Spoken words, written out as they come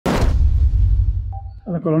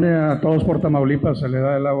A la colonia Todos por Tamaulipas se le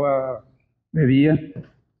da el agua de día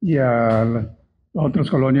y a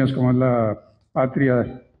otras colonias como es la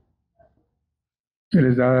Patria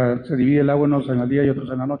se divide el agua unos en el día y otros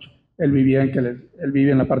en la noche. Él vivía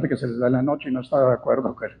en la parte que se les da en la noche y no estaba de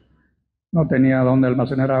acuerdo, que no tenía dónde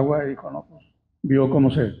almacenar agua y dijo, no, pues vio cómo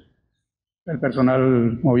el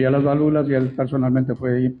personal movía las válvulas y él personalmente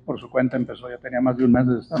fue y por su cuenta empezó, ya tenía más de un mes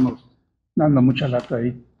de estarnos dando mucha lata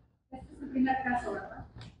ahí. Este es el primer caso, ¿verdad?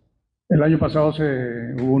 El año pasado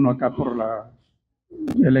hubo uno acá por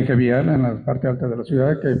el eje vial, en la parte alta de la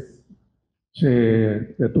ciudad, que se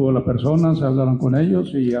detuvo la persona, se hablaron con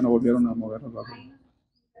ellos y ya no volvieron a mover las válvulas.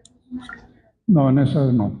 No, en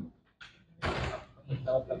esas no. Es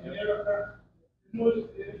importante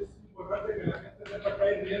que la gente sepa que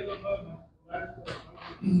hay riesgo, ¿no?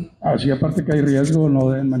 Así, aparte que hay riesgo, no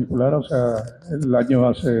deben manipular. O sea,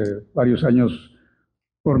 hace varios años,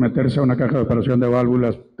 por meterse a una caja de operación de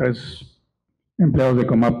válvulas, 3 empleados de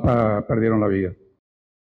COMAPA perdieron la vida.